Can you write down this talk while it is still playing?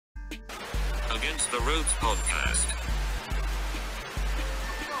Against the Ropes podcast.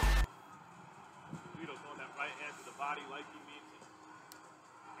 Bandido throwing that right hand to the body like he means it.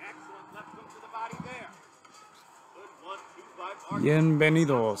 Excellent left hook to the body there. Good 1-2 by Vargas.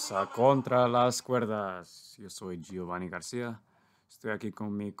 Bienvenidos a Contra las Cuerdas. Yo soy Giovanni García. Estoy aquí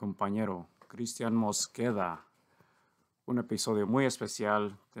con mi compañero Cristian Mosqueda. Un episodio muy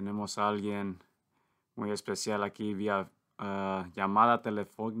especial. Tenemos a alguien muy especial aquí vía llamada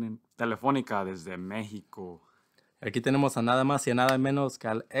telefónica desde México. Aquí tenemos a nada más y a nada menos que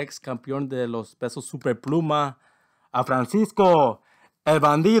al ex campeón de los pesos superpluma, a Francisco, el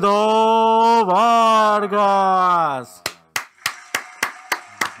Bandido Vargas.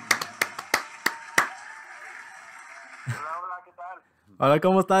 Hola, ¿qué tal? Hola,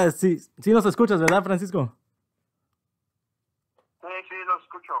 ¿cómo estás? Sí nos escuchas, ¿verdad, Francisco? Sí, lo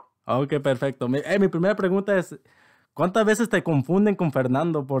escucho. Ok, perfecto. Mi primera pregunta es, ¿cuántas veces te confunden con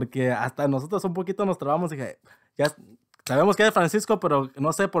Fernando? Porque hasta nosotros un poquito nos trabamos y dije, ya sabemos que es Francisco, pero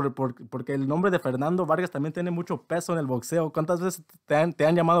no sé, porque el nombre de Fernando Vargas también tiene mucho peso en el boxeo. ¿Cuántas veces te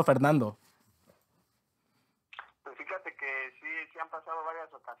han llamado Fernando? Pues fíjate que sí han pasado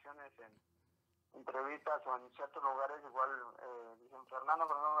varias ocasiones en entrevistas o en ciertos lugares, igual dicen Fernando,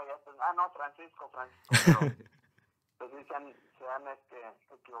 ya está. Ah, no, Francisco, pero pues sí se han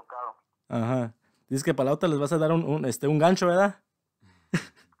equivocado. Ajá. Dices que para la otra les vas a dar un gancho, ¿verdad?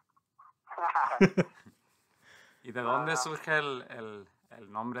 ¿Y de dónde surge el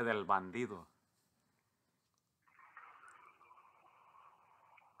nombre del bandido?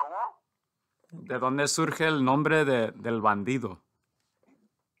 ¿Cómo? ¿De dónde surge el nombre del bandido?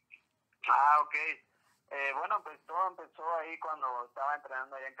 Ah, ok. Bueno, pues todo empezó ahí cuando estaba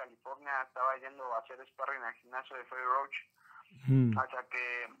entrenando allá en California, estaba yendo a hacer sparring al gimnasio de Freddy Roach, hasta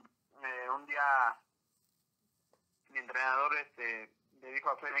que un día mi entrenador le dijo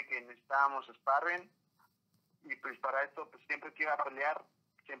a Freddy que necesitábamos sparring, y pues para esto, pues siempre que iba a pelear,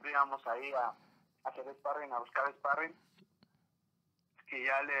 siempre íbamos ahí a hacer sparring, a buscar sparring, que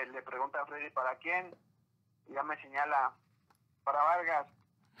ya le pregunta a Freddy ¿para quién? Y ya me señala para Vargas.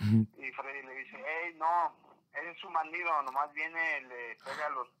 Y Freddy le dice, hey, no, ese es un bandido, nomás viene, le pega a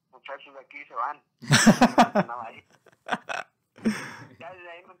los muchachos de aquí y se van. Andaba ahí. Ya desde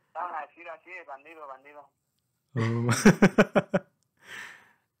ahí me empezaron a decir así, bandido.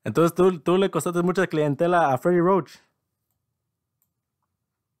 Entonces tú le costaste mucha clientela a Freddy Roach.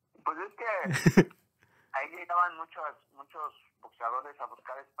 Pues es que ahí llegaban muchos boxeadores a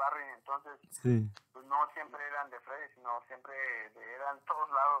buscar sparring, entonces Sí. pues no siempre eran de Freddy, sino siempre eran todos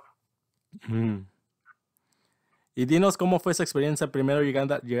lados. Y dinos cómo fue esa experiencia primero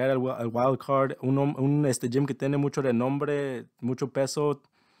llegar al Wild Card, un gym que tiene mucho renombre, mucho peso,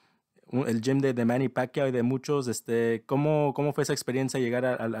 el gym de Manny Pacquiao y de muchos. ¿Cómo fue esa experiencia llegar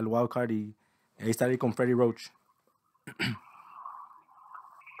al Wild Card y estar ahí con Freddy Roach? Pues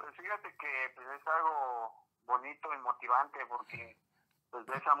fíjate que pues, es algo bonito y motivante porque pues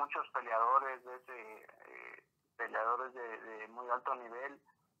ves a muchos peleadores, peleadores de muy alto nivel,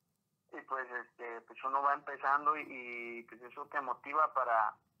 y pues pues uno va empezando y pues eso te motiva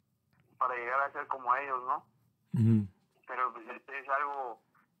para llegar a ser como ellos, ¿no? Pero pues es algo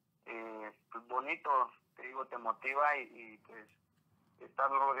pues bonito, te digo, te motiva y pues estar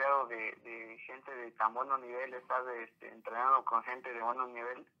rodeado de gente de tan buen nivel, estar entrenando con gente de buen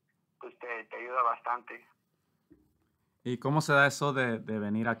nivel, pues te ayuda bastante. ¿Y cómo se da eso de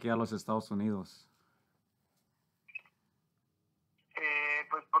venir aquí a los Estados Unidos?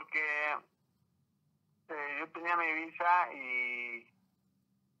 Pues porque yo tenía mi visa y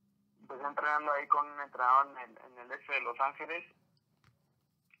empecé entrenando ahí con un entrenador en el este de Los Ángeles,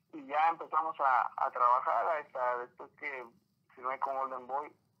 y ya empezamos a trabajar hasta después que firmé con Golden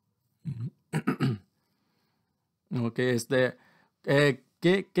Boy. Ok,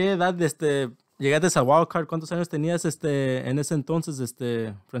 ¿qué edad llegaste a Wild Card? ¿Cuántos años tenías en ese entonces,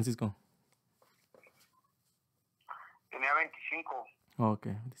 Francisco? Tenía 25. Ok,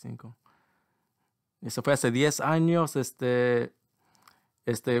 25. Eso fue hace 10 años.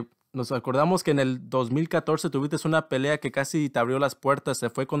 Nos acordamos que en el 2014 tuviste una pelea que casi te abrió las puertas.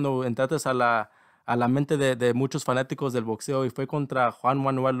 Se fue cuando entraste a la mente de muchos fanáticos del boxeo, y fue contra Juan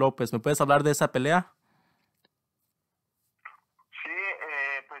Ma Lopez. ¿Me puedes hablar de esa pelea? Sí,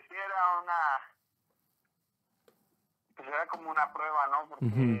 pues sí era como una prueba, ¿no?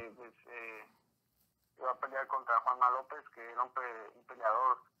 Porque pues iba a pelear contra Juan Ma Lopez, que era un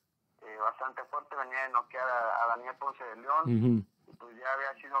peleador bastante fuerte, venía de noquear a Daniel Ponce de León, y pues ya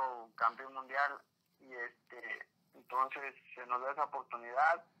había sido campeón mundial, y entonces se nos da esa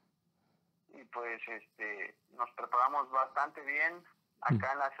oportunidad, y pues nos preparamos bastante bien,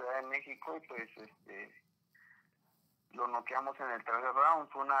 acá en la Ciudad de México, y pues lo noqueamos en el tercer round.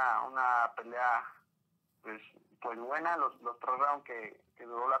 Fue una pelea pues buena, los 3 rounds que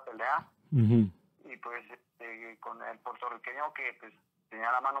duró la pelea. Y pues con el puertorriqueño que pues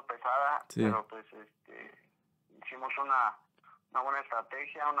tenía la mano pesada, pero pues hicimos una buena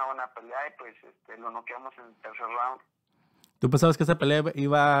estrategia, una buena pelea, y pues lo noqueamos en el tercer round. ¿Tú pensabas que esa pelea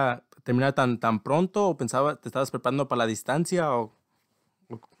iba a terminar tan pronto, o te estabas preparando para la distancia?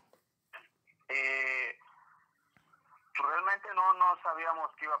 Realmente no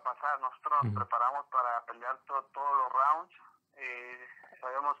sabíamos qué iba a pasar. Nosotros nos preparamos para pelear todos los rounds.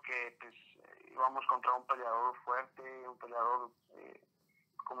 Sabíamos que pues íbamos contra un peleador fuerte, un peleador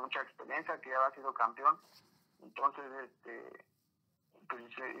con mucha experiencia, que ya había sido campeón. Entonces pues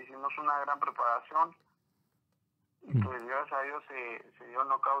hicimos una gran preparación, y pues gracias a Dios se dio el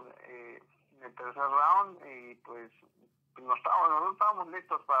knockout en el tercer round, y pues nosotros estábamos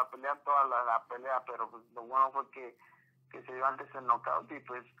listos para pelear toda la pelea, pero pues lo bueno fue que se dio antes el knockout, y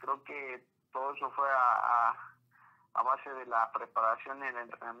pues creo que todo eso fue a base de la preparación y el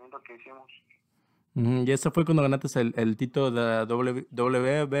entrenamiento que hicimos. Y eso fue cuando ganaste el título de la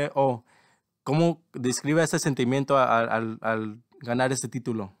WBO. ¿Cómo describe ese sentimiento al ganar ese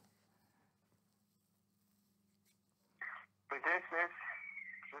título? Pues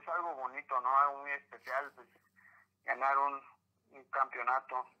es algo bonito, ¿no? Algo muy especial, pues, ganar un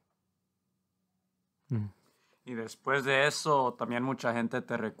campeonato. Y después de eso, también mucha gente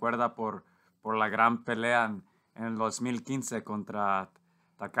te recuerda por la gran pelea en el 2015 contra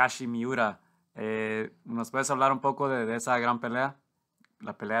Takashi Miura. ¿Nos puedes hablar un poco de esa gran pelea?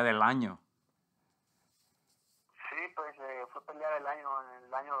 La pelea del año. Sí, pues fue pelea del año, en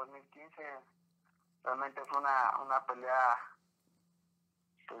el año 2015. Realmente fue una pelea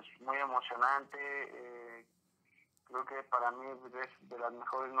pues muy emocionante. Creo que para mí es de las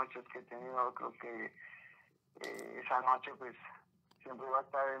mejores noches que he tenido. Creo que esa noche pues siempre va a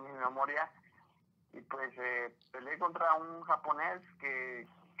estar en mi memoria. Y pues peleé contra un japonés que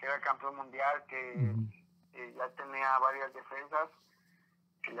era campeón mundial, que ya tenía varias defensas,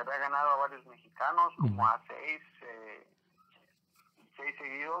 que le había ganado a varios mexicanos, como a 6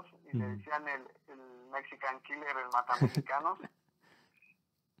 seguidos, y le decían el Mexican Killer, el matamexicanos.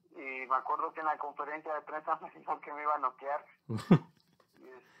 Y me acuerdo que en la conferencia de prensa me dijo que me iba a noquear.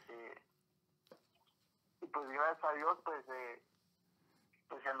 Y pues gracias a Dios, pues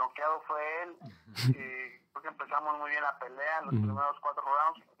el noqueado fue él. Porque empezamos muy bien la pelea en los primeros 4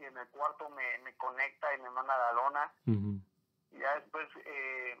 rounds, y en el cuarto me conecta y me manda a la lona. Y ya después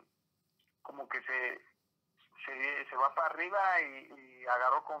como que se va para arriba y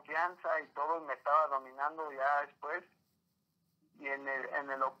agarró confianza y todo, y me estaba dominando ya después. Y en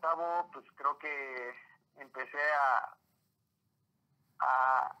el octavo pues creo que empecé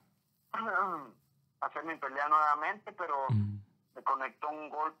a hacer mi pelea nuevamente, pero me conectó un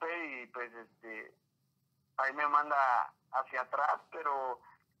golpe, y pues ahí me manda hacia atrás, pero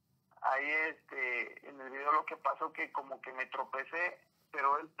ahí en el video lo que pasó que como que me tropecé,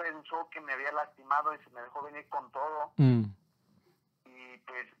 pero él pensó que me había lastimado y se me dejó venir con todo. Y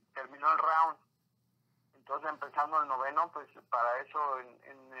pues terminó el round. Entonces, empezando el noveno, pues para eso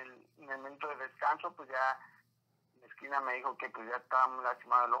en el momento de descanso, pues ya en la esquina me dijo que pues ya estaba muy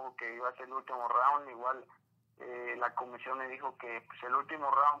lastimado el ojo, que iba a ser el último round. Igual la comisión me dijo que pues el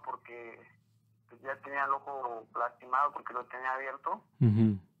último round, porque pues ya tenía el ojo lastimado porque lo tenía abierto.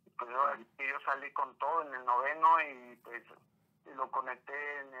 Pues yo salí con todo en el noveno, y pues lo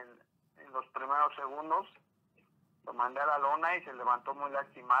conecté en los primeros segundos, lo mandé a la lona y se levantó muy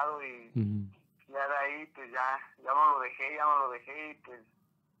lastimado, y ya de ahí pues ya no lo dejé, y pues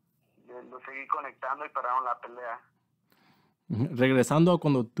lo seguí conectando y pararon la pelea. Regresando a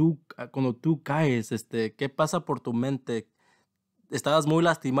cuando tú caes, ¿qué pasa por tu mente? ¿Estabas muy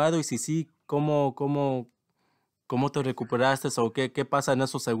lastimado? Y si sí, ¿cómo te recuperaste? ¿O qué pasa en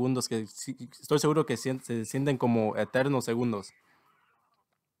esos segundos que sí, estoy seguro que se sienten como eternos segundos?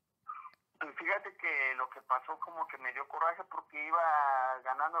 Pues fíjate que lo que pasó como que me dio coraje, porque iba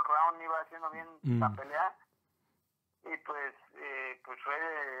ganando el round, iba haciendo bien la pelea, y pues fue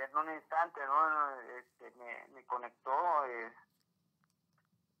en un instante, ¿no? Me conectó,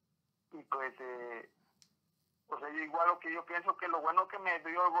 y pues o sea, igual lo que yo pienso que lo bueno que me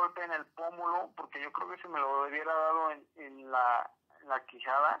dio el golpe en el pómulo, porque yo creo que si me lo hubiera dado en la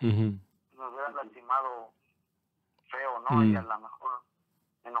quijada, me hubiera lastimado feo, ¿no? Y a lo mejor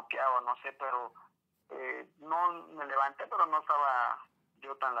me noqueaba, no sé, pero no me levanté, pero no estaba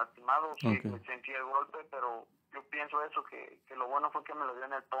yo tan lastimado. Sí, me sentí el golpe, pero yo pienso eso, que lo bueno fue que me lo dio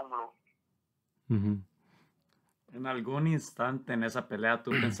en el pómulo. ¿En algún instante en esa pelea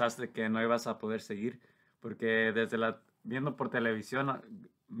tú pensaste que no ibas a poder seguir? Porque viendo por televisión,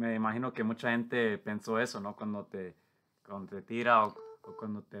 me imagino que mucha gente pensó eso, ¿no? Cuando te tira o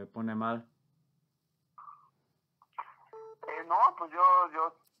cuando te pone mal. No, pues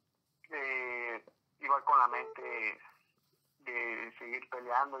yo iba con la mente de seguir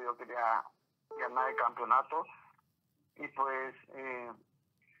peleando. Yo quería ganar el campeonato y pues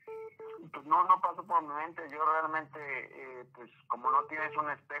no pasó por mi mente. Yo realmente, pues como no tienes un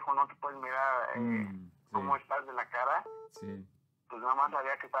espejo, no te puedes mirar cómo Sí, estás de la cara. sí. Pues nada más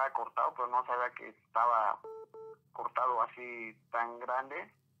sabía que estaba cortado, pero no sabía que estaba cortado así tan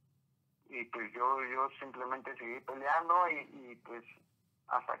grande. Y pues yo simplemente seguí peleando y pues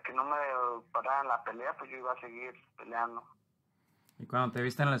hasta que no me pararan la pelea, pues yo iba a seguir peleando. Y cuando te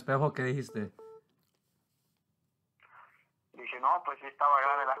viste en el espejo, ¿qué dijiste? Dije, no, pues sí estaba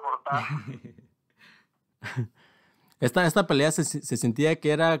grande la cortada. Esta pelea se sentía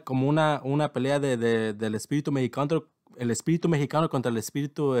que era como una pelea del espíritu mexicano, el espíritu mexicano contra el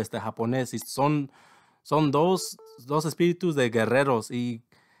espíritu japonés. Y son dos espíritus de guerreros. Y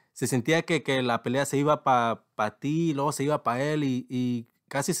se sentía que la pelea se iba para ti, y luego se iba para él. Y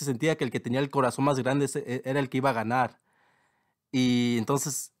casi se sentía que el que tenía el corazón más grande era el que iba a ganar. Y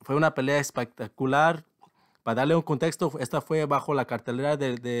entonces fue una pelea espectacular. Para darle un contexto, esta fue bajo la cartelera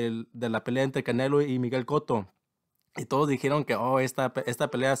de la pelea entre Canelo y Miguel Cotto. Y todos dijeron que esta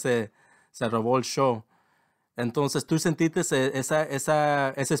pelea se robó el show. Entonces, ¿tú sentiste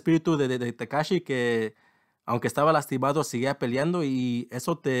ese espíritu de Tekashi que, aunque estaba lastimado, seguía peleando? Y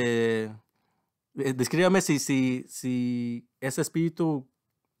eso descríbame si ese espíritu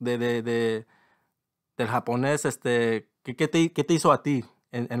del japonés, ¿qué te hizo a ti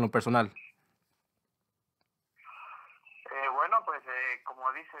en lo personal? Bueno, pues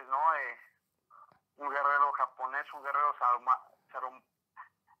como dices, ¿no? Un guerrero japonés, un guerrero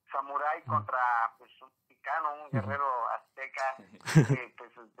samurái contra pues un mexicano, un guerrero azteca,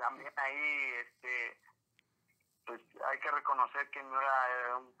 pues también ahí pues hay que reconocer que Miura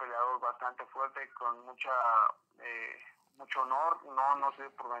era un peleador bastante fuerte, con mucho honor. No se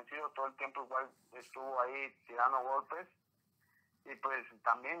dio por vencido, todo el tiempo igual estuvo ahí tirando golpes. Y pues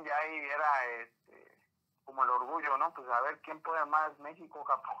también ya ahí era como el orgullo, ¿no? Pues a ver quién puede más, México,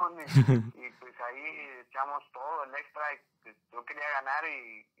 Japón. Y pues ahí echamos todo el extra. Y pues yo quería ganar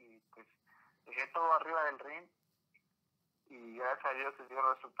y pues dejé todo arriba del ring. Y gracias a Dios se dio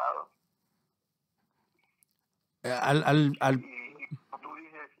el resultado. Y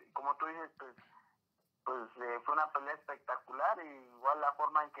como tú dices, pues fue una pelea espectacular. Y igual la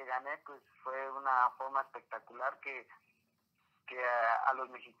forma en que gané, pues fue una forma espectacular que a los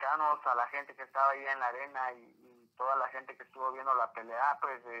mexicanos, a la gente que estaba ahí en la arena y toda la gente que estuvo viendo la pelea,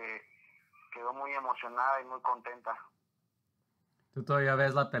 pues quedó muy emocionada y muy contenta. ¿Tú todavía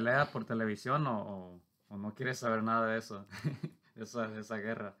ves la pelea por televisión o no quieres saber nada de eso, de esa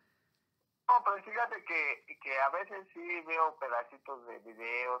guerra? No, pues fíjate que a veces sí veo pedacitos de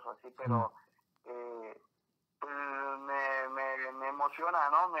videos o así, pero pues me emociona,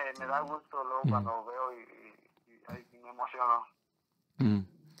 ¿no? Me da gusto luego cuando veo y me emociono.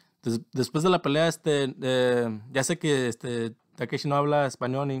 Después de la pelea, ya sé que Takeshi no habla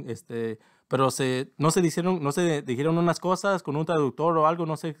español, pero no se dijeron unas cosas con un traductor o algo,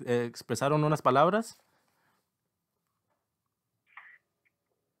 no se expresaron unas palabras.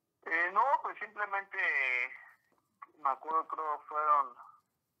 No, pues simplemente me acuerdo,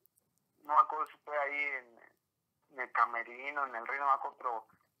 no me acuerdo si fue ahí en el camerino, en el ring, no me acuerdo,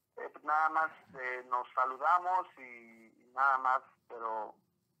 pero pues nada más nos saludamos y nada más, pero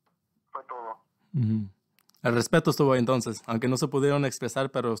fue todo. El respeto estuvo ahí entonces, aunque no se pudieron expresar,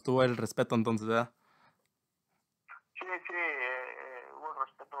 pero estuvo el respeto entonces, ¿verdad? Sí, hubo el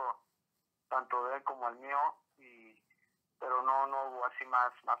respeto tanto de él como el mío, pero no hubo así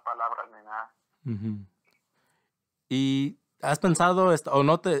más palabras ni nada. ¿Y has pensado, o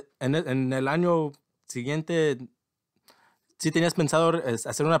no en el año siguiente, sí tenías pensado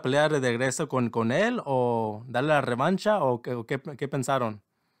hacer una pelea de regreso con él o darle la revancha o qué pensaron?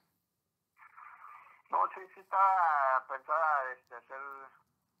 No, sí estaba pensada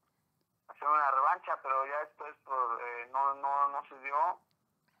hacer una revancha, pero ya después no se dio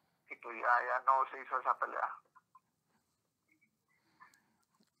y pues ya no se hizo esa pelea.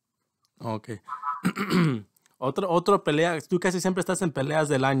 Ok. Otro pelea, tú casi siempre estás en peleas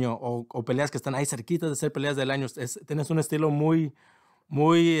del año o peleas que están ahí cerquitas de ser peleas del año. Tienes un estilo muy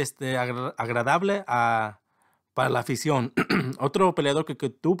agradable para la afición. Otro peleador que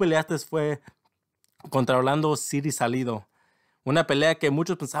tú peleaste fue contra Orlando Siri Salido. Una pelea que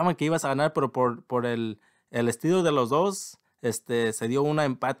muchos pensaban que ibas a ganar, pero por el el estilo de los dos se dio un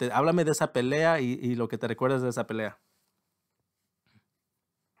empate. Háblame de esa pelea y lo que te recuerdas de esa pelea.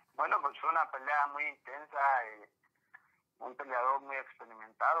 Bueno, pues fue una pelea muy intensa, un peleador muy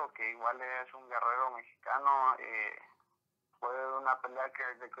experimentado, que igual es un guerrero mexicano. Fue una pelea que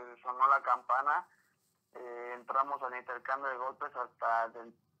desde que sonó la campana, entramos al intercambio de golpes hasta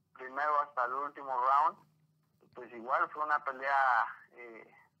del primero hasta el último round. Pues igual fue una pelea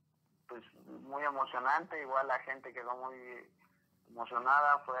pues muy emocionante, igual la gente quedó muy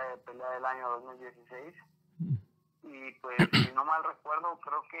emocionada, fue pelea del año 2016. Y pues, si no mal recuerdo,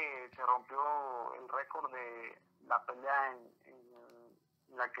 creo que se rompió el récord de la pelea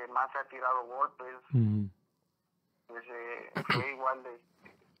en la que más se ha tirado golpes. Pues fue igual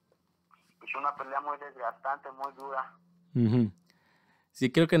pues una pelea muy desgastante, muy dura.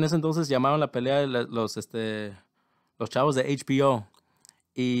 Sí, creo que en ese entonces llamaron la pelea los chavos de HBO.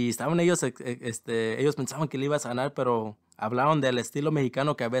 Y estaban ellos, ellos pensaban que le ibas a ganar, pero hablaron del estilo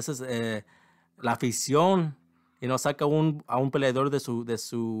mexicano que a veces la afición y no saca a un peleador de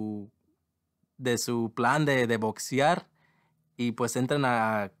su plan de boxear y pues entran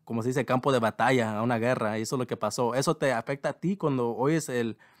a, como se dice, campo de batalla, a una guerra. Y eso es lo que pasó. ¿Eso te afecta a ti cuando oyes a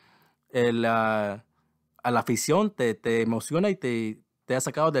la afición? ¿Te emociona y te ha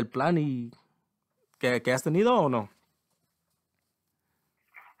sacado del plan y que has tenido o no?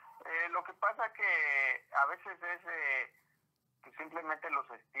 Lo que pasa que a veces es que simplemente los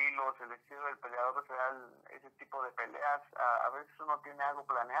estilos, el estilo del peleador se da ese tipo de peleas. A veces uno tiene algo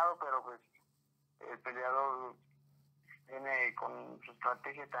planeado, pero pues el peleador viene con su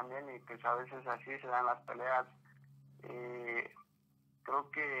estrategia también y pues a veces así se dan las peleas.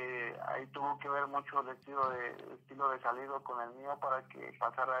 Creo que ahí tuvo que ver mucho el estilo de salido con el mío para que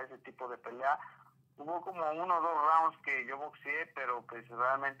pasara ese tipo de pelea. Hubo como 1 o 2 rounds que yo boxeé, pero pues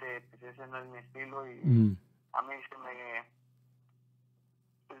realmente pues ese no es mi estilo y a mí se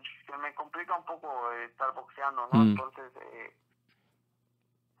me complica un poco estar boxeando, ¿no? Entonces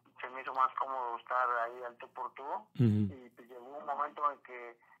se me hizo más cómodo estar ahí al tú por tú y pues llegó un momento en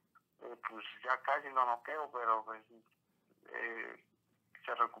que pues ya casi lo noqueo, pero pues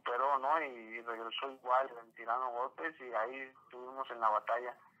se recuperó, ¿no? Y regresó igual tirando golpes y ahí estuvimos en la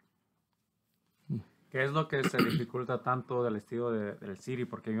batalla. ¿Qué es lo que se dificulta tanto del estilo del Siri?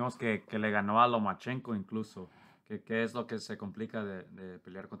 Porque vimos que le ganó a Lomachenko incluso. ¿Qué es lo que se complica de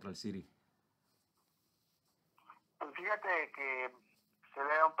pelear contra el Siri? Pues fíjate que se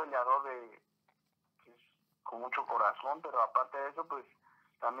ve a un peleador pues, con mucho corazón, pero aparte de eso, pues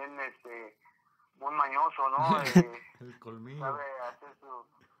también muy mañoso, ¿no? El colmillo. Sabe hacer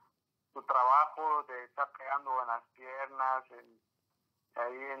su trabajo, te está pegando en las piernas,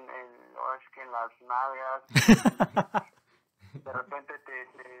 ahí ahora es que en las nalgas, de repente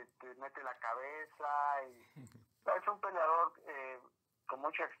te mete la cabeza y es un peleador con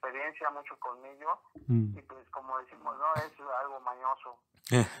mucha experiencia, mucho colmillo y pues como decimos, no, es algo mañoso.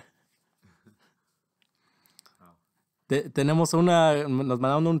 Tenemos nos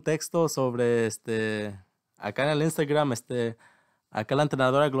mandaron un texto sobre acá en el Instagram, acá la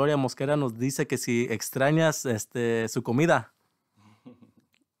entrenadora Gloria Mosquera nos dice que si extrañas su comida.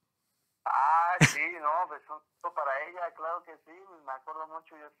 Sí, no, pues para ella, claro que sí, me acuerdo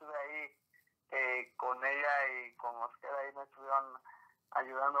mucho, yo estuve ahí con ella y con Mosquera, ahí me estuvieron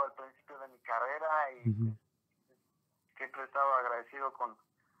ayudando al principio de mi carrera y siempre he estado agradecido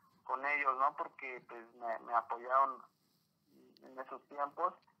con ellos, ¿no? Porque pues me apoyaron en esos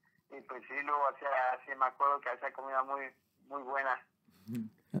tiempos y pues sí, luego así me acuerdo que hacía comida muy, muy buena.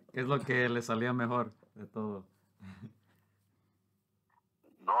 ¿Qué es lo que le salía mejor de todo?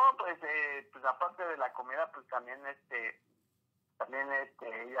 No, pues aparte de la comida, pues también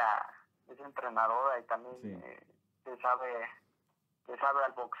ella es entrenadora y también se sabe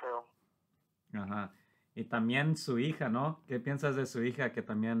al boxeo. Ajá. Y también su hija, ¿no? ¿Qué piensas de su hija que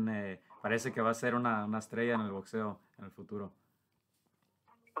también parece que va a ser una estrella en el boxeo en el futuro?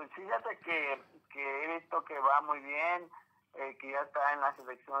 Pues fíjate que he visto que va muy bien, que ya está en la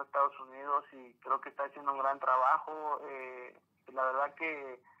selección de Estados Unidos y creo que está haciendo un gran trabajo. La verdad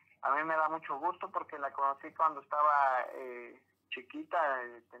que a mí me da mucho gusto porque la conocí cuando estaba chiquita,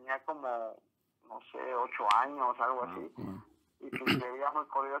 tenía como, no sé, 8 años, algo así. Y pues me veía muy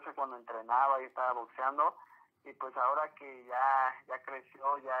curiosa cuando entrenaba y estaba boxeando. Y pues ahora que ya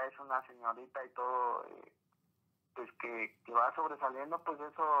creció, ya es una señorita y todo, pues que va sobresaliendo, pues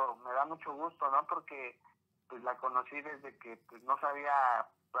eso me da mucho gusto, ¿no? Porque pues la conocí desde que pues no sabía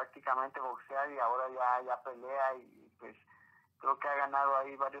prácticamente boxear y ahora ya pelea y pues creo que ha ganado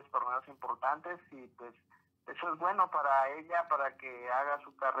ahí varios torneos importantes y pues eso es bueno para ella, para que haga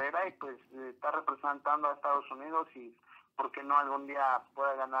su carrera y pues está representando a Estados Unidos y por qué no algún día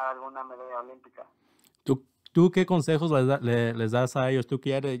pueda ganar alguna medalla olímpica. ¿Tú qué consejos les das a ellos? Tú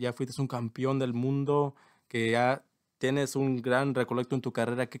que ya fuiste un campeón del mundo, que ya tienes un gran recolecto en tu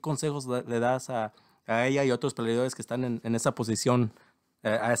carrera, ¿qué consejos le das a ella y otros peleadores que están en esa posición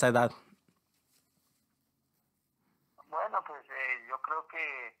a esa edad? Bueno, pues yo creo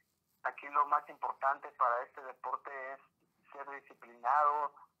que aquí lo más importante para este deporte es ser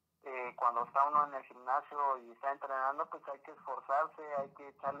disciplinado. Cuando está uno en el gimnasio y está entrenando, pues hay que esforzarse, hay que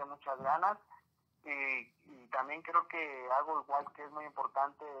echarle muchas ganas. Y también creo que algo igual que es muy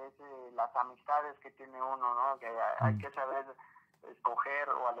importante es las amistades que tiene uno, ¿no? Que hay que saber escoger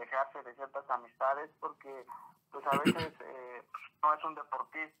o alejarse de ciertas amistades porque pues a veces no es un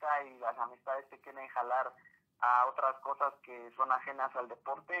deportista y las amistades te quieren jalar a otras cosas que son ajenas al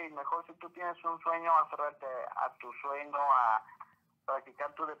deporte y mejor si tú tienes un sueño, aferrarte a tu sueño, a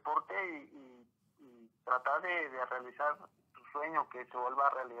practicar tu deporte y tratar de realizar tu sueño, que se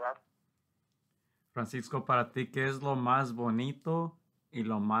vuelva realidad. Francisco, para ti, ¿qué es lo más bonito y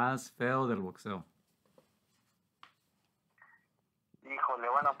lo más feo del boxeo? Híjole,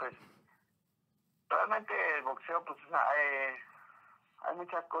 bueno, pues realmente el boxeo, pues hay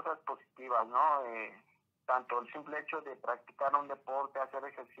muchas cosas positivas, ¿no? Tanto el simple hecho de practicar un deporte, hacer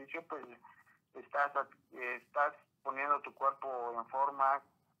ejercicio, pues estás poniendo tu cuerpo en forma,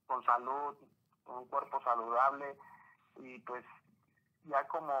 con salud, con un cuerpo saludable y pues ya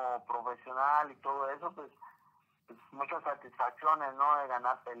como profesional y todo eso, pues muchas satisfacciones, ¿no? De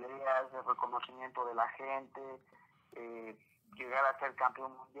ganar peleas, el reconocimiento de la gente, llegar a ser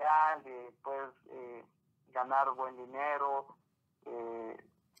campeón mundial, pues ganar buen dinero,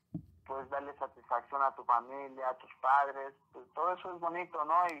 pues darle satisfacción a tu familia, a tus padres, pues todo eso es bonito,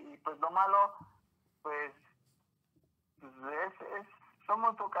 ¿no? Y pues lo malo, pues son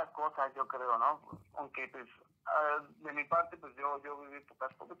muy pocas cosas, yo creo, ¿no? Aunque pues de mi parte, pues yo viví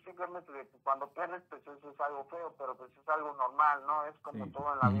pocas cosas, simplemente cuando pierdes, pues eso es algo feo, pero pues es algo normal, ¿no? Es como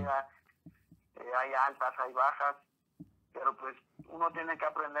todo en la vida, hay altas, hay bajas, pero pues uno tiene que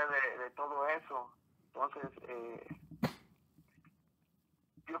aprender de todo eso. Entonces,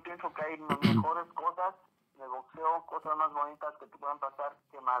 yo pienso que hay mejores cosas de boxeo, cosas más bonitas que te puedan pasar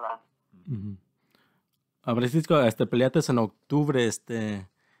que malas. A Francisco, peleaste en octubre,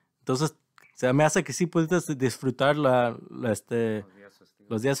 entonces, o sea, me hace que sí pudiste disfrutar los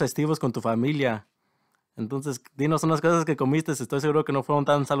días festivos con tu familia. Entonces, dinos unas cosas que comiste, estoy seguro que no fueron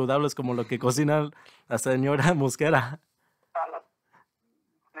tan saludables como lo que cocina la señora Mosquera.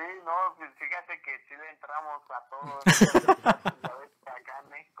 Sí, no, pues fíjate que sí le entramos a todo. Ya ves que acá en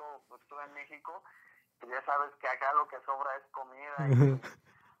México, pues estuve en México, y ya sabes que acá lo que sobra es comida y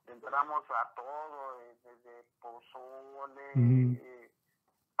entramos a todo, desde pozole,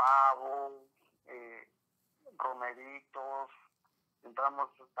 pavo, romeritos, entramos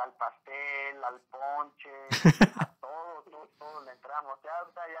al pastel, al ponche, a todo le entramos. Ya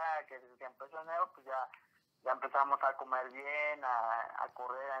ahorita ya que desde que empezó enero, pues ya empezamos a comer bien, a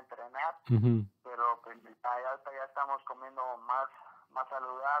correr, a entrenar, pero pues ya estamos comiendo más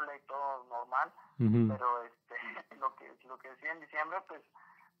saludable y todo normal, pero lo que decía en diciembre, pues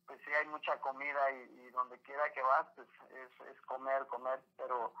sí hay mucha comida y donde quiera que vas, pues es comer,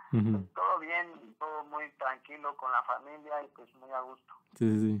 pero pues, todo bien, todo muy tranquilo con la familia y pues muy a gusto.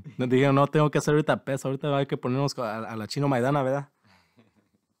 Sí. Nos dijeron, no, tengo que hacer ahorita peso, ahorita hay que ponernos a la Chino Maidana, ¿verdad?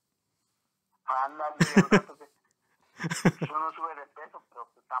 Ándale, el rato que uno sube de peso, pero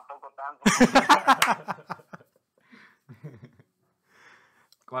pues tampoco tanto.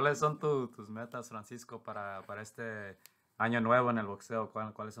 ¿Cuáles son tus metas, Francisco, para este año nuevo en el boxeo?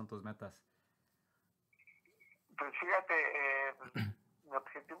 ¿Cuáles son tus metas? Pues fíjate, mi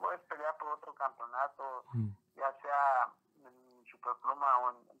objetivo es pelear por otro campeonato, ya sea en superpluma o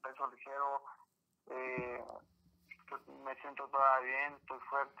en peso ligero. Me siento todavía bien, estoy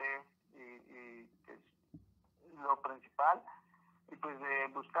fuerte y es lo principal. Y pues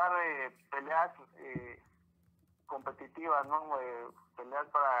buscar peleas competitivas, ¿no? Peleas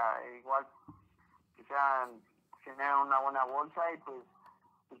para igual que generen una buena bolsa y pues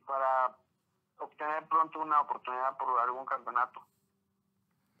para obtener pronto una oportunidad por algún campeonato.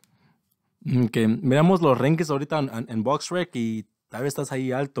 Que miramos los rankings ahorita en BoxRec y tal vez estás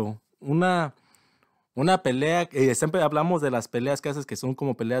ahí alto. Una pelea, siempre hablamos de las peleas que haces que son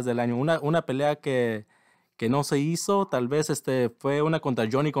como peleas del año. Una pelea que no se hizo, tal vez fue una contra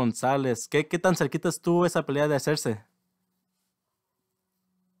Johnny González. ¿Qué tan cerquita estuvo esa pelea de hacerse?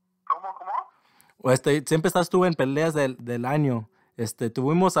 ¿Cómo? Siempre estás tú en peleas del año.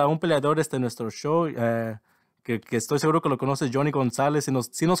 Tuvimos a un peleador en nuestro show, que estoy seguro que lo conoces, Johnny González, y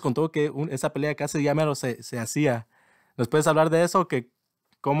sí nos contó que esa pelea casi ya mero se hacía. ¿Nos puedes hablar de eso? Que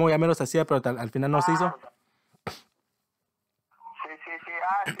cómo ya mero se hacía, pero al final no se hizo.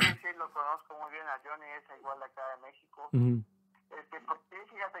 Sí, lo conozco muy bien a Johnny, es igual de acá de México. Uh-huh. Pues sí,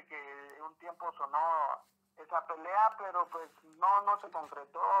 fíjate que un tiempo sonó esa pelea, pero pues no se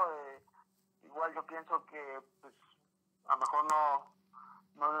concretó. Igual yo pienso que pues a lo mejor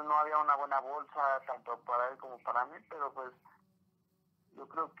no había una buena bolsa tanto para él como para mí, pero pues yo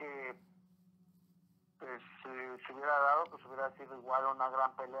creo que pues si se hubiera dado, pues hubiera sido igual una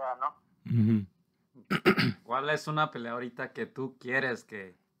gran pelea, ¿no? Uh-huh. ¿Cuál es una pelea ahorita que tú quieres,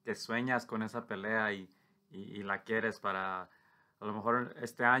 que sueñas con esa pelea y la quieres para a lo mejor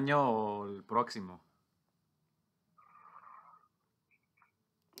este año o el próximo?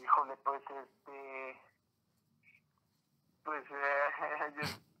 Híjole, pues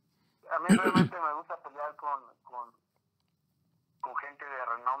a mí realmente me gusta pelear con gente de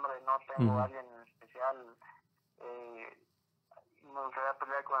renombre, no tengo a alguien en especial. Me gustaría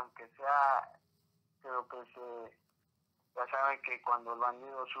pelear con el que sea, pero pues ya saben que cuando el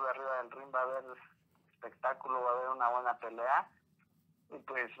Bandido sube arriba del ring va a haber espectáculo, va a haber una buena pelea, y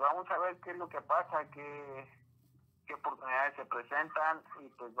pues vamos a ver qué es lo que pasa, qué oportunidades se presentan, y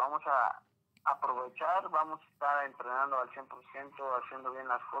pues vamos a aprovechar, vamos a estar entrenando al 100%, haciendo bien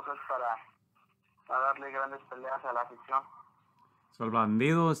las cosas para darle grandes peleas a la afición. So, el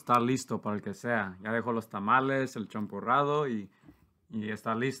Bandido está listo para el que sea. Ya dejó los tamales, el champurrado y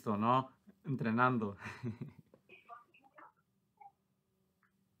está listo, ¿no? Entrenando.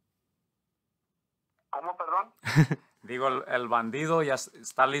 ¿Cómo, perdón? Digo, el Bandido ya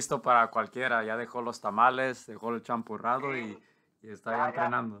está listo para cualquiera. Ya dejó los tamales, dejó el champurrado y está ya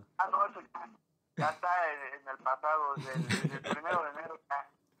entrenando. No, eso ya está en el pasado. Desde el 1 de enero ya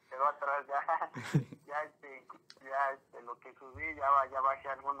quedó atrás. Ya lo que subí, ya bajé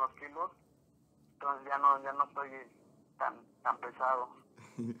algunos kilos. Entonces ya no estoy tan pesado.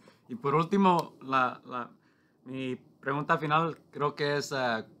 Y por último, mi pregunta final creo que es,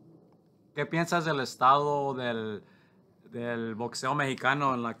 ¿qué piensas del estado del boxeo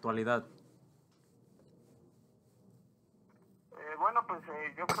mexicano en la actualidad? Bueno, pues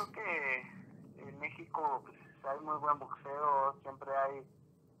yo creo que en México pues, hay muy buen boxeo, siempre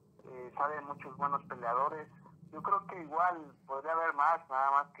salen muchos buenos peleadores. Yo creo que igual podría haber más,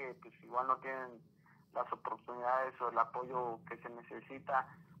 nada más que pues igual no tienen las oportunidades o el apoyo que se necesita.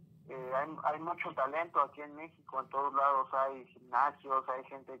 Hay mucho talento aquí en México, en todos lados hay gimnasios, hay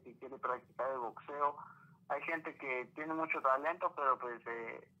gente que quiere practicar el boxeo, hay gente que tiene mucho talento, pero pues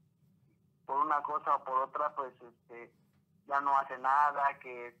por una cosa o por otra pues ya no hace nada,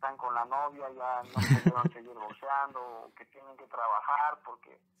 que están con la novia, ya no pudieron seguir boxeando, o que tienen que trabajar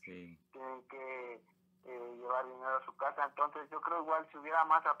porque tienen que llevar dinero a su casa. Entonces yo creo igual si hubiera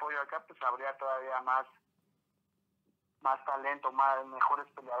más apoyo acá, pues habría todavía más talento, mejores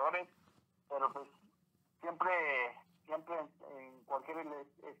peleadores, pero pues siempre en cualquier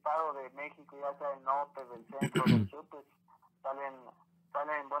estado de México, ya sea el norte, del centro, del sur, pues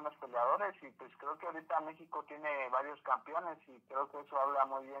salen buenos peleadores, y pues creo que ahorita México tiene varios campeones, y creo que eso habla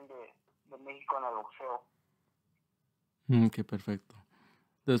muy bien de México en el boxeo. Qué perfecto.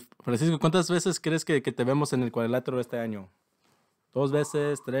 Entonces, Francisco, ¿cuántas veces crees que te vemos en el cuadrilátero este año? ¿2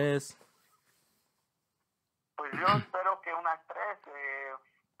 veces? ¿3? Pues yo espero que unas 3.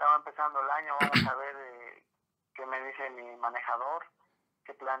 Estaba empezando el año, vamos a ver qué me dice mi manejador,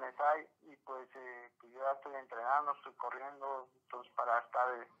 qué planes hay, y pues yo ya estoy entrenando, estoy corriendo, entonces para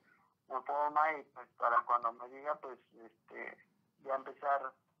estar en forma, y pues para cuando me diga, pues ya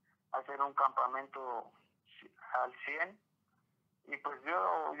empezar a hacer un campamento al 100, y pues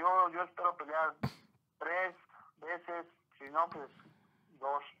yo espero pelear 3 veces, si no pues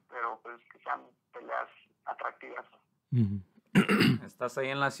 2, pero pues que sean peleas atractivas. Estás ahí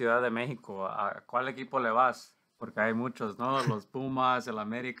en la Ciudad de México. ¿A cuál equipo le vas? Porque hay muchos, ¿no? Los Pumas, el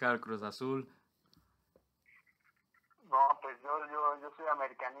América, el Cruz Azul. No, pues yo soy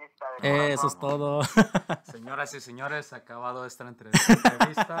americanista. Eso es todo. Señoras y señores, acabado esta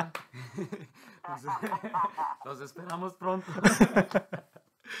entrevista. Los esperamos pronto.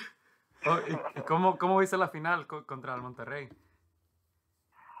 ¿Y cómo viste la final contra el Monterrey?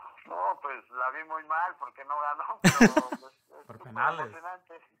 No, pues la vi muy mal porque no ganó, pero pues, por penales.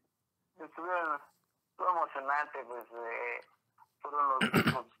 Emocionante. Estuvo emocionante, pues fueron los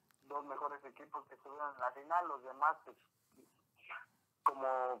 2 mejores equipos que estuvieron en la final. Los demás, pues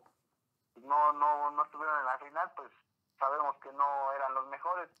como no estuvieron en la final, pues sabemos que no eran los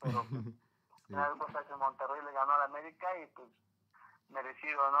mejores, pero una cosa que Monterrey le ganó al América, y pues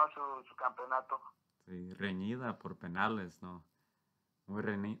merecido, ¿no? Su campeonato. Sí. Sí, reñida por penales, ¿no? Muy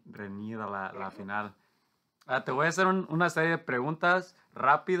reñida la final. Te voy a hacer una serie de preguntas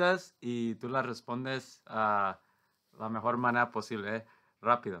rápidas y tú las respondes la mejor manera posible, ¿eh?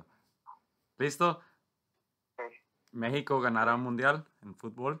 Rápido. ¿Listo? Sí. ¿México ganará un mundial en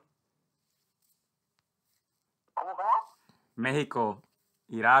fútbol? ¿Cómo? ¿México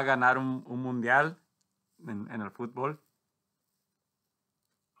irá a ganar un mundial en el fútbol?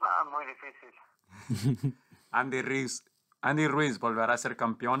 Muy difícil. Andy Ruiz volverá a ser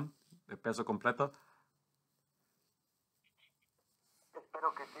campeón de peso completo.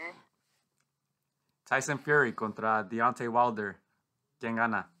 Espero que sí. Tyson Fury contra Deontay Wilder. ¿Quién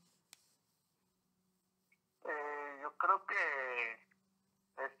gana? Yo creo que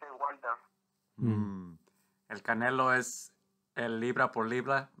Walter. ¿El Canelo es el libra por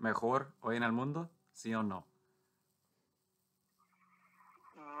libra mejor hoy en el mundo? ¿Sí o no?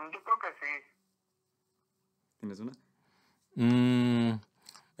 Yo creo que sí. ¿Tienes una?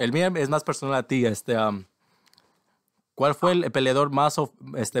 El mío es más personal a ti. ¿Cuál fue el peleador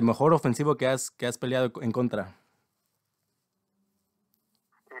mejor ofensivo que has peleado en contra?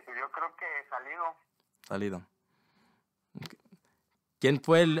 Yo creo que Salido. Ok. ¿Quién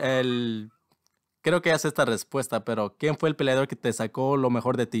fue Creo que ya sé esta respuesta, pero ¿quién fue el peleador que te sacó lo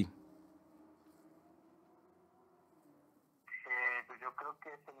mejor de ti? pues yo creo que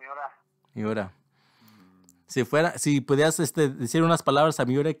Miura. Miura. Si pudieras decir unas palabras a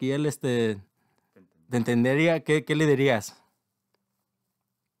Miura que él te entendería, ¿qué le dirías?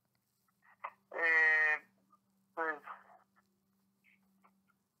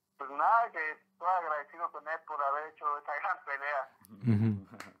 Pues nada, que estoy agradecido con él por haber hecho esa gran pelea.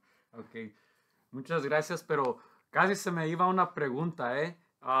 Ok. Muchas gracias, pero casi se me iba una pregunta, ¿eh?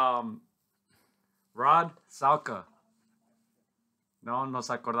 Rod Salka. No, nos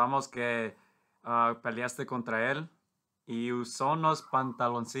acordamos que peleaste contra él y usó unos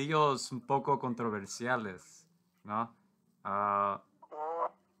pantaloncillos un poco controversiales, ¿no?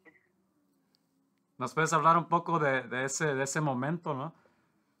 ¿Nos puedes hablar un poco de ese momento, ¿no?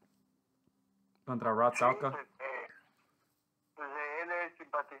 Contra Rod Salka. Pues él es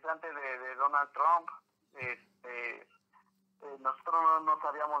simpatizante de Donald Trump. Nosotros no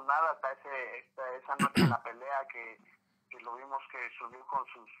sabíamos nada hasta esa noche en la pelea que lo vimos que subió con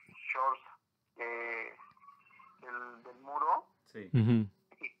sus shorts del muro. Sí.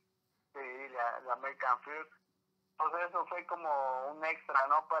 Sí, la American First. Entonces eso fue como un extra,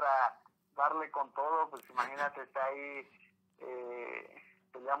 ¿no? Para darle con todo. Pues imagínate, está ahí,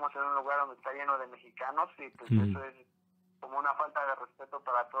 peleamos en un lugar donde está lleno de mexicanos y pues eso es como una falta de respeto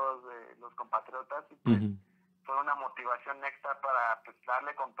para todos los compatriotas y pues fue una motivación extra para pues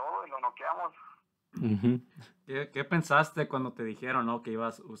darle con todo y lo noqueamos. ¿Qué pensaste cuando te dijeron, ¿no, que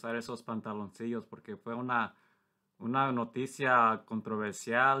ibas a usar esos pantaloncillos? Porque fue una noticia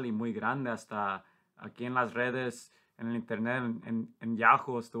controversial y muy grande, hasta aquí en las redes, en el internet, en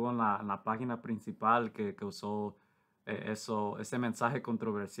Yahoo, estuvo en la página principal que usó ese mensaje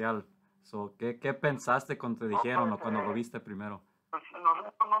controversial. ¿Qué pensaste cuando te dijeron o cuando lo viste primero? Pues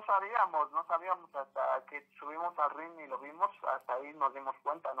nosotros no sabíamos hasta que subimos al ring y lo vimos, hasta ahí nos dimos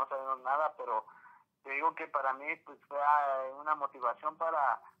cuenta, no sabíamos nada, pero te digo que para mí pues fue una motivación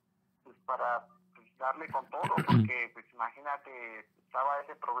para darle con todo, porque pues imagínate, estaba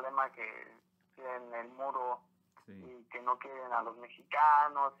ese problema que en el muro y que no quieren a los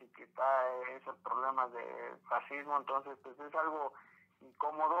mexicanos y que está esos problemas de racismo, entonces pues es algo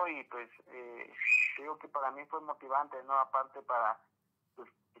incómodo y pues digo que para mí fue motivante, ¿no? Aparte para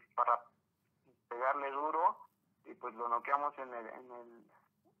pegarle duro y pues lo noqueamos en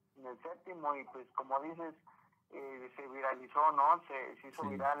el séptimo y pues como dices, se viralizó, ¿no? Se hizo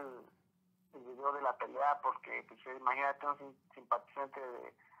viral el video de la pelea porque pues imagínate un simpatizante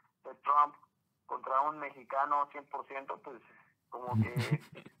de Trump contra un mexicano 100%, pues como que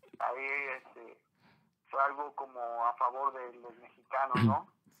ahí fue algo como a favor de los mexicanos,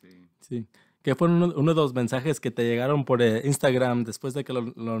 ¿no? Sí. ¿Qué fueron uno de los mensajes que te llegaron por Instagram después de que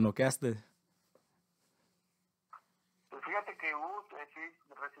lo noqueaste? Pues fíjate que sí,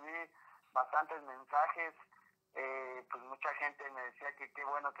 recibí bastantes mensajes. Pues mucha gente me decía que qué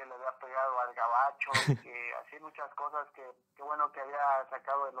bueno que le había pegado al gabacho, que así muchas cosas, que qué bueno que había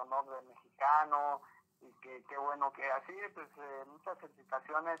sacado el honor del mexicano y que qué bueno que así, pues muchas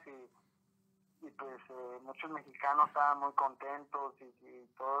felicitaciones y pues muchos mexicanos estaban muy contentos y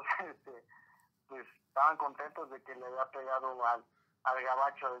todos pues estaban contentos de que le había pegado al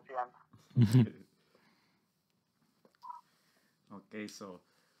gabacho, decían. Ok,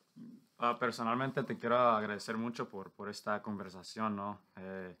 personalmente te quiero agradecer mucho por esta conversación, ¿no?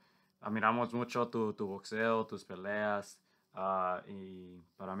 admiramos mucho tu boxeo, tus peleas, y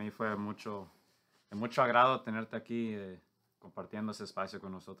para mí fue de mucho agrado tenerte aquí compartiendo ese espacio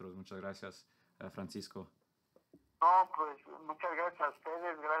con nosotros. Muchas gracias, Francisco. No, pues muchas gracias a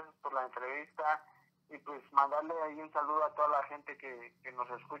ustedes, gracias por la entrevista y pues mandarle ahí un saludo a toda la gente que nos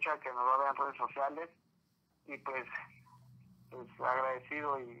escucha, que nos va a ver en redes sociales y pues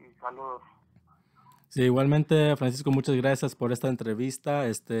agradecido y saludos. Sí, igualmente, Francisco, muchas gracias por esta entrevista.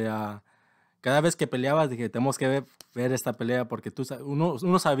 Cada vez que peleabas dije, tenemos que ver esta pelea porque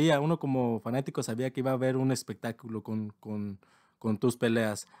uno sabía, uno como fanático sabía que iba a haber un espectáculo con tus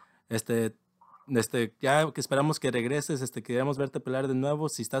peleas. Ya que esperamos que regreses, queremos verte pelear de nuevo.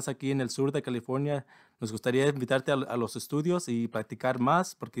 Si estás aquí en el sur de California, nos gustaría invitarte a los estudios y practicar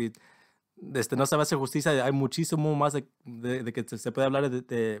más porque no se va a hacer justicia. Hay muchísimo más de que se puede hablar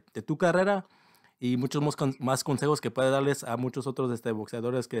de tu carrera y muchos más consejos que puede darles a muchos otros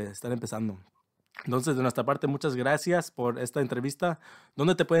boxeadores que están empezando. Entonces, de nuestra parte, muchas gracias por esta entrevista.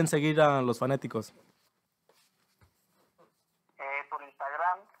 ¿Dónde te pueden seguir a los fanáticos? Por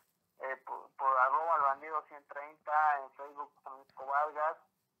Instagram, por @elbandido130, en Facebook Francisco Vargas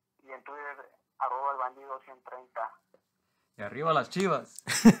y en Twitter @elbandido130. Y arriba las Chivas.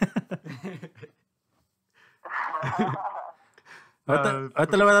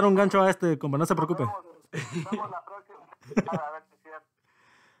 Ahorita le voy a dar un gancho a como no se preocupe. Nos vemos la próxima. A ver si es cierto.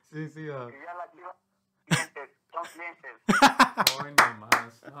 Sí, sí. Y ya las Chivas son clientes. Hoy no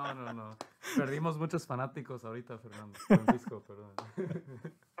más. No. Perdimos muchos fanáticos ahorita, Francisco, perdón.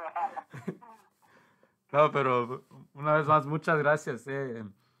 No, pero una vez más, muchas gracias.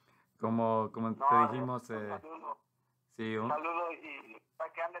 Como te dijimos. Sí, un saludo y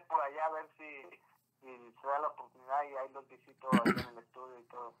para que ande por allá a ver si se da la oportunidad y ahí los visito ahí en el estudio y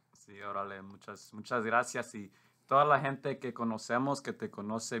todo. Sí, órale, muchas gracias. Y toda la gente que conocemos, que te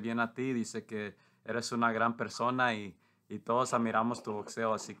conoce bien a ti, dice que eres una gran persona y todos admiramos tu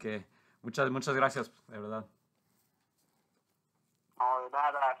boxeo. Así que muchas gracias, de verdad. No, de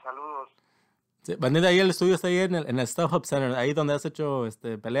nada, saludos. Sí, Bandido, ahí el estudio está ahí en el StubHub Center, ahí donde has hecho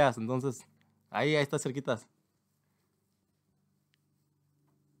peleas. Entonces, ahí está cerquitas.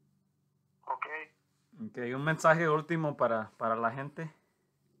 Ok, Un mensaje último para la gente.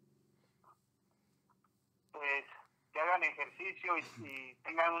 pues que hagan ejercicio y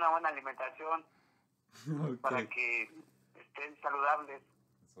tengan una buena alimentación para que estén saludables.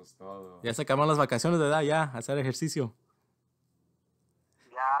 Eso es todo. Ya se acabaron las vacaciones de edad, ya, hacer ejercicio.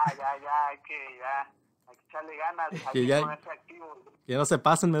 Ya, hay que echarle ganas, hay que ponerse activos. Que no se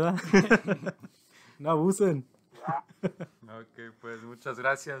pasen, ¿verdad? No abusen. Ya. Ok, pues muchas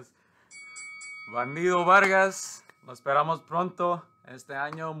gracias. Bandido Vargas, lo esperamos pronto este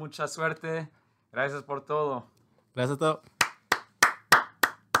año. Mucha suerte. Gracias por todo. Gracias a todos.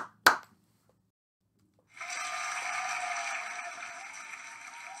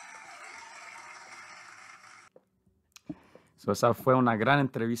 Esa fue una gran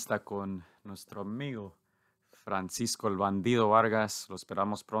entrevista con nuestro amigo Francisco el Bandido Vargas. Lo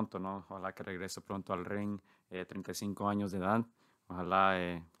esperamos pronto, ¿no? Ojalá que regrese pronto al ring. 35 años de edad.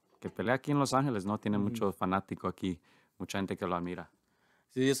 Ojalá que pelee aquí en Los Ángeles, ¿no? Tiene mucho fanático aquí, mucha gente que lo admira.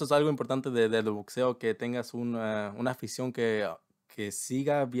 Sí, eso es algo importante del boxeo, que tengas una afición que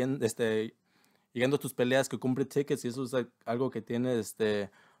siga bien, llegando a tus peleas, que compre tickets, y eso es algo que tiene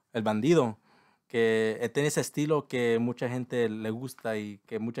el Bandido, que tiene ese estilo que mucha gente le gusta y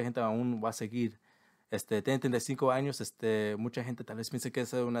que mucha gente aún va a seguir. Tiene 35 años, mucha gente tal vez piense que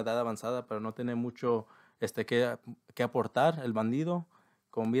es una edad avanzada, pero no tiene mucho que aportar el Bandido.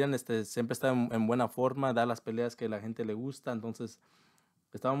 Como miran, siempre está en buena forma, da las peleas que la gente le gusta, entonces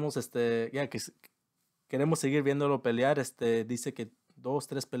estábamos, queremos seguir viéndolo pelear. Dice que 2,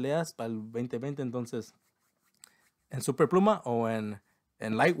 3 peleas para el 2020, entonces, ¿en superpluma o en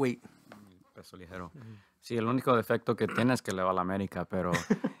lightweight? Peso ligero. Sí, el único defecto que tiene es que le va a la América, pero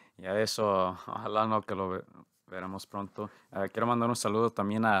ya eso, ojalá no que lo veremos pronto. Quiero mandar un saludo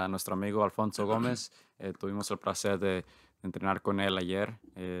también a nuestro amigo Alfonso Gómez. Tuvimos el placer de entrenar con él ayer.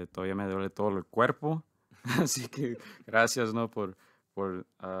 Todavía me duele todo el cuerpo, así que gracias, ¿no? por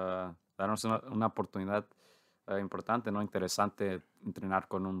darnos una oportunidad importante, ¿no? Interesante entrenar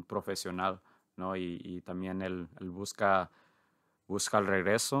con un profesional, ¿no? Y también él busca el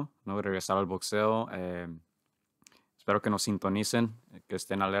regreso, ¿no? Regresar al boxeo. Espero que nos sintonicen, que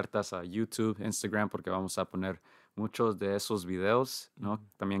estén alertas a YouTube, Instagram, porque vamos a poner muchos de esos videos, ¿no?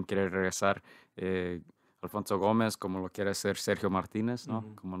 También quiere regresar Alfonso Gómez, como lo quiere hacer Sergio Martínez,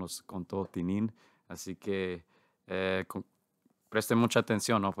 ¿no? Como nos contó Tinín. Así que presten mucha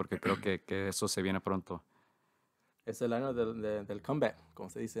atención, ¿no? Porque creo que eso se viene pronto. Es el año del comeback, como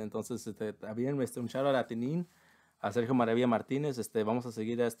se dice. Entonces, también un shout out a Tinin, a Sergio Maravilla Martínez. Vamos a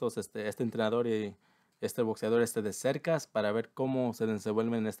seguir a este entrenador y este boxeador de cercas para ver cómo se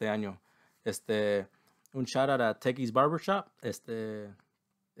desenvuelven este año. Un shout out a Techie's Barbershop, que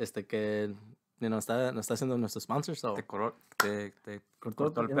nos está haciendo nuestro sponsor. So. ¿Te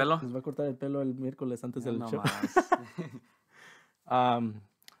cortó el pelo? Nos va a cortar el pelo el miércoles antes del show.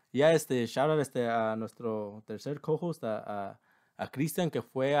 Shout out a nuestro tercer co-host, a Christian, que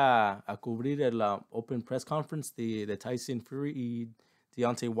fue a cubrir el Open Press Conference de Tyson Fury y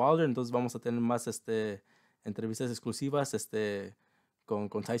Deontay Wilder. Entonces vamos a tener más entrevistas exclusivas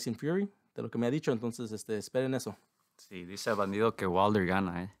con Tyson Fury, de lo que me ha dicho. Entonces esperen eso. Sí, dice Bandido que Wilder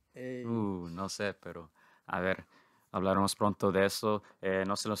gana, no sé, pero a ver, hablaremos pronto de eso.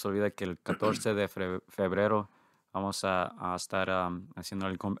 No se les olvide que el 14 de febrero vamos a estar haciendo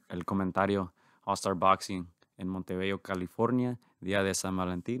el comentario All-Star Boxing en Montebello, California, día de San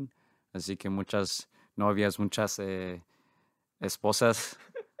Valentín. Así que muchas novias, muchas esposas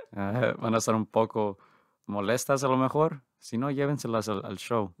van a estar un poco molestas a lo mejor. Si no, llévenselas al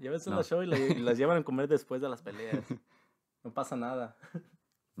show. Llévenselas al show y las llevan a comer después de las peleas. No pasa nada.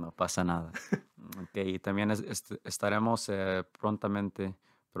 No pasa nada. Okay, y también estaremos pronto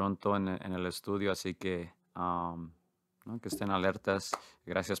en el estudio, así que ¿no? Que estén alertas.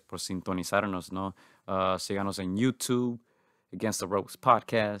 Gracias por sintonizarnos, ¿no? Síganos en YouTube, Against the Ropes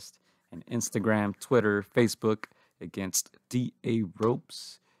Podcast, en Instagram, Twitter, Facebook, Against DA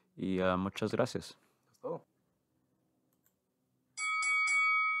Ropes. Y muchas gracias.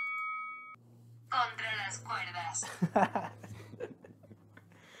 Contra las cuerdas.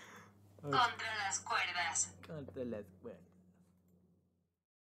 Contra las cuerdas. Contra las cuerdas.